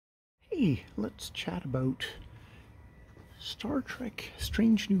Hey, let's chat about Star Trek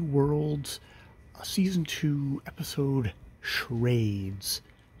Strange New Worlds, Season 2, Episode Chrds.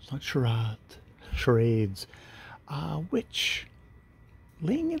 It's not Charade, Charades. Which,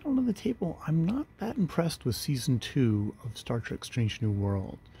 laying it on the table, I'm not that impressed with Season 2 of Star Trek Strange New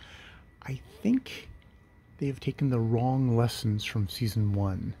World. I think they have taken the wrong lessons from Season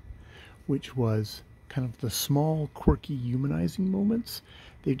 1, which was kind of the small, quirky, humanizing moments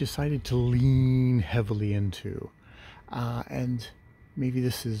they've decided to lean heavily into. And maybe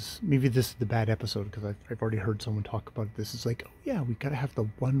this is the bad episode, because I've already heard someone talk about it. This is like, oh yeah, we gotta have the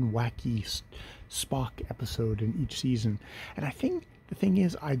one wacky Spock episode in each season. And I think the thing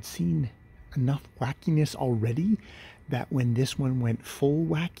is, I'd seen enough wackiness already that when this one went full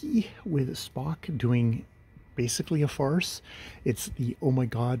wacky with Spock doing basically a farce, it's the, oh my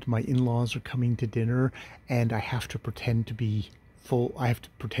god, my in-laws are coming to dinner and I have to pretend to be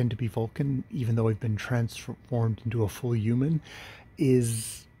Vulcan even though I've been transformed into a full human,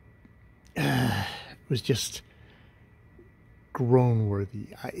 was just groan worthy.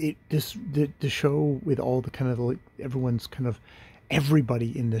 The show, with all the kind of like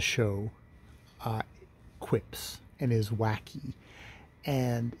everybody in the show quips and is wacky.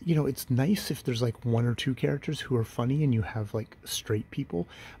 And, you know, it's nice if there's like one or two characters who are funny and you have like straight people,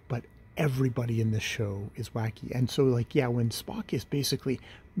 but everybody in the show is wacky. And so, like, yeah, when Spock is basically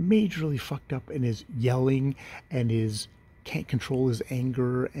majorly fucked up and is yelling and can't control his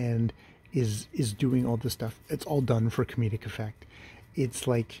anger and is doing all this stuff, it's all done for comedic effect. It's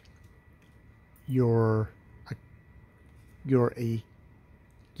like you're a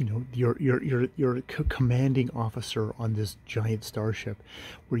commanding officer on this giant starship,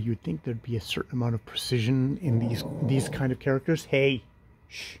 where you'd think there'd be a certain amount of precision in these kind of characters. Hey,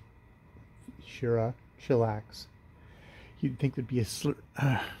 shh, Shira, chillax. You'd think there'd be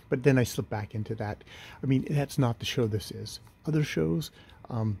but then I slip back into that. I mean, that's not the show this is. Other shows,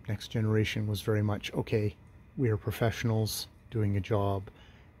 Next Generation was very much, okay, we are professionals doing a job,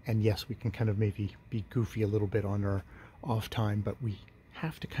 and yes, we can kind of maybe be goofy a little bit on our off time, but we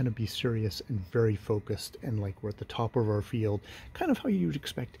have to kind of be serious and very focused, and like we're at the top of our field, kind of how you would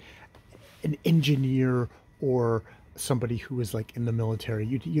expect an engineer or somebody who is like in the military.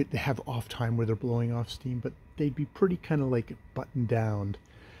 You'd have off time where they're blowing off steam, but they'd be pretty kind of like buttoned down.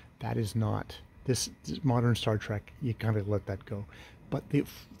 That is not this modern Star Trek. You kind of let that go. But the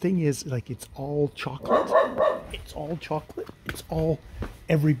thing is, like, it's all chocolate. It's all chocolate. It's all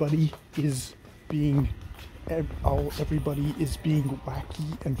everybody is being wacky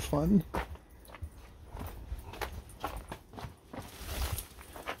and fun.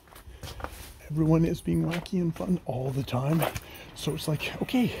 Everyone is being wacky and fun all the time. So it's like,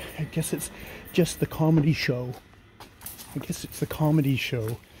 okay, I guess it's just the comedy show.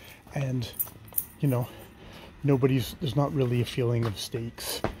 And, you know, there's not really a feeling of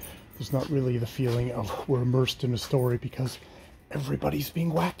stakes. There's not really the feeling of we're immersed in a story because everybody's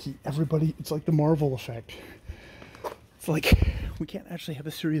being wacky. It's like the Marvel effect. It's like we can't actually have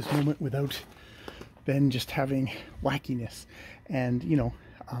a serious moment without then just having wackiness. And, you know,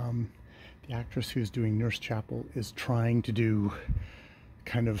 the actress who's doing Nurse Chapel is trying to be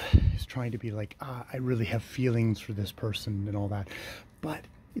like, I really have feelings for this person and all that. But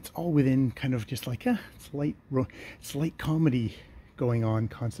it's all within kind of just like, it's light comedy going on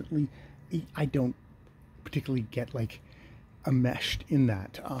constantly. I don't particularly get like enmeshed in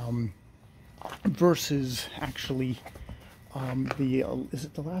that. Versus actually is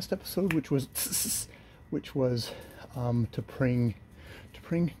it the last episode, which was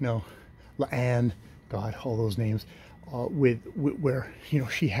and God, all those names, where, you know,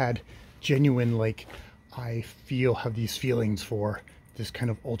 she had genuine, like, I have these feelings for this kind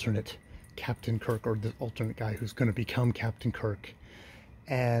of alternate Captain Kirk, or the alternate guy who's going to become Captain Kirk,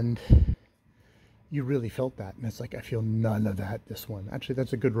 and you really felt that. And it's like, I feel none of that this one. Actually,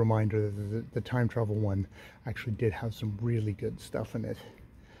 that's a good reminder that the time travel one actually did have some really good stuff in it,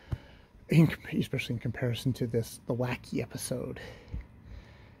 especially in comparison to the wacky episode.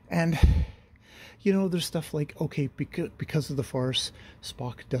 And, you know, there's stuff like, okay, because of the farce,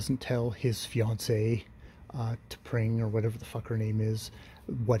 Spock doesn't tell his fiancée, T'Pring, or whatever the fuck her name is,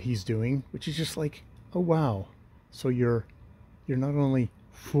 what he's doing, which is just like, oh wow. So you're not only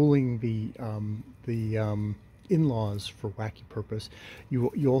fooling the in-laws for wacky purpose,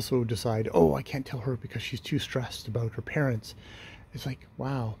 you also decide, oh, I can't tell her because she's too stressed about her parents. It's like,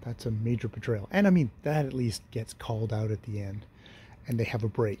 wow, that's a major betrayal. And I mean, that at least gets called out at the end, and they have a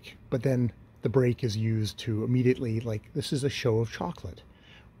break. But then the break is used to immediately, like, this is a show of chocolate.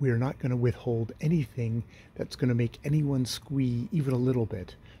 we're not going to withhold anything that's going to make anyone squee even a little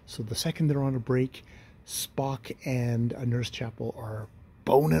bit. So the second they're on a break, Spock and Nurse Chapel are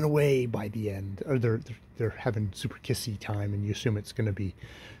boning away by the end, or they're having super kissy time, and you assume it's going to be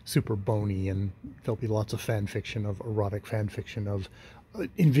super bony, and there'll be lots of fan fiction, of erotic fan fiction of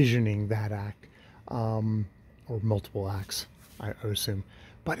envisioning that act, or multiple acts, I assume.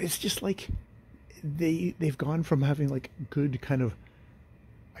 But it's just like they've gone from having like good kind of,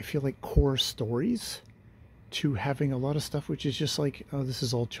 I feel like, core stories to having a lot of stuff which is just like, oh, this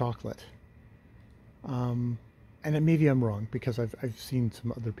is all chocolate. And then maybe I'm wrong, because I've seen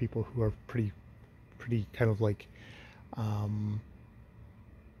some other people who are pretty kind of like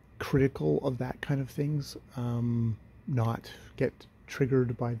critical of that kind of things, not get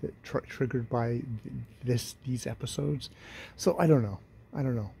triggered by these episodes. So I don't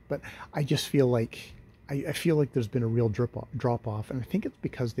know, but I just feel like I feel like there's been a real drop off, and I think it's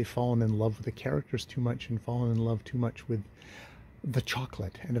because they've fallen in love with the characters too much and fallen in love too much with the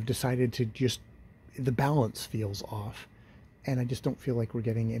chocolate, and have decided to just, the balance feels off, and I just don't feel like we're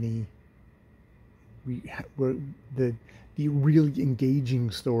getting any. The really engaging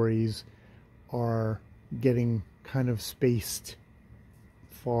stories are getting kind of spaced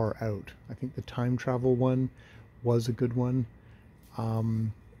far out. I think the time travel one was a good one.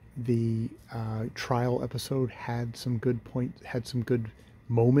 The trial episode had some good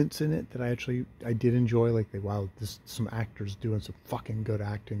moments in it that I did enjoy. Like, wow, some actors doing some fucking good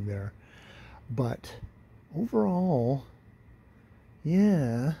acting there. But overall,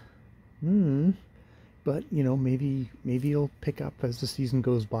 yeah, but you know, maybe it'll pick up as the season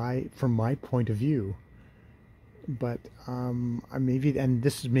goes by, from my point of view. But maybe, and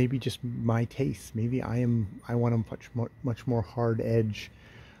this is maybe just my taste. Maybe I want a much more hard edge,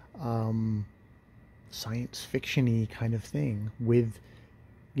 science fiction-y kind of thing with,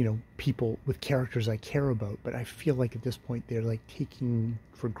 you know, people with characters I care about. But I feel like at this point they're like taking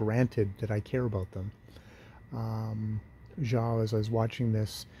for granted that I care about them. Zhao, as I was watching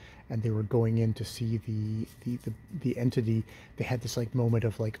this and they were going in to see the entity, they had this like moment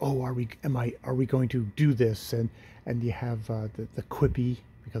of like, oh, are we going to do this? And you have the quippy,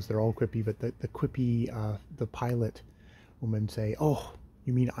 because they're all quippy, but the quippy, the pilot woman say, oh,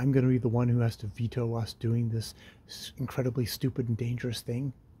 you mean I'm going to be the one who has to veto us doing this incredibly stupid and dangerous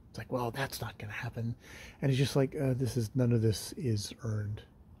thing? It's like, well, that's not going to happen. And it's just like, none of this is earned.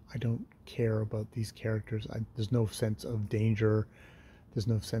 I don't care about these characters. There's no sense of danger. There's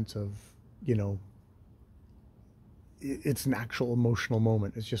no sense of, you know, it's an actual emotional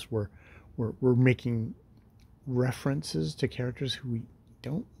moment. It's just we're making references to characters who we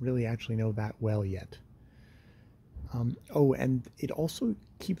don't really actually know that well yet. Oh, and it also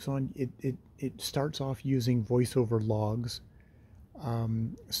keeps on, it starts off using voiceover logs,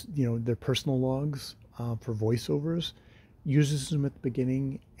 you know, their personal logs for voiceovers, uses them at the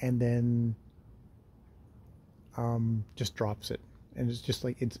beginning, and then just drops it. And it's just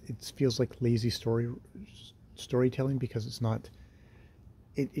like, it feels like lazy storytelling, because it's not,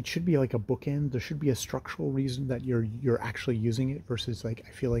 it should be like a bookend. There should be a structural reason that you're actually using it, versus like,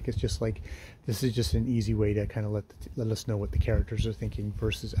 I feel like it's just like, this is just an easy way to kind of let us know what the characters are thinking,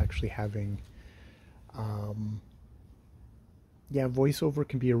 versus actually having, yeah, voiceover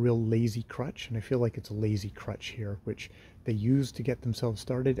can be a real lazy crutch, and I feel like it's a lazy crutch here, which they use to get themselves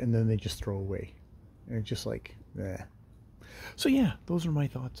started and then they just throw away. And it's just like, eh. So yeah, those are my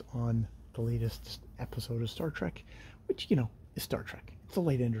thoughts on the latest episode of Star Trek, which, you know, is Star Trek. It's a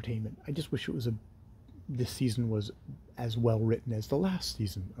light entertainment. I just wish this season was as well written as the last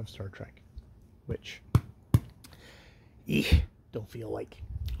season of Star Trek, which, don't feel like.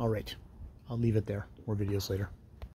 All right, I'll leave it there. More videos later.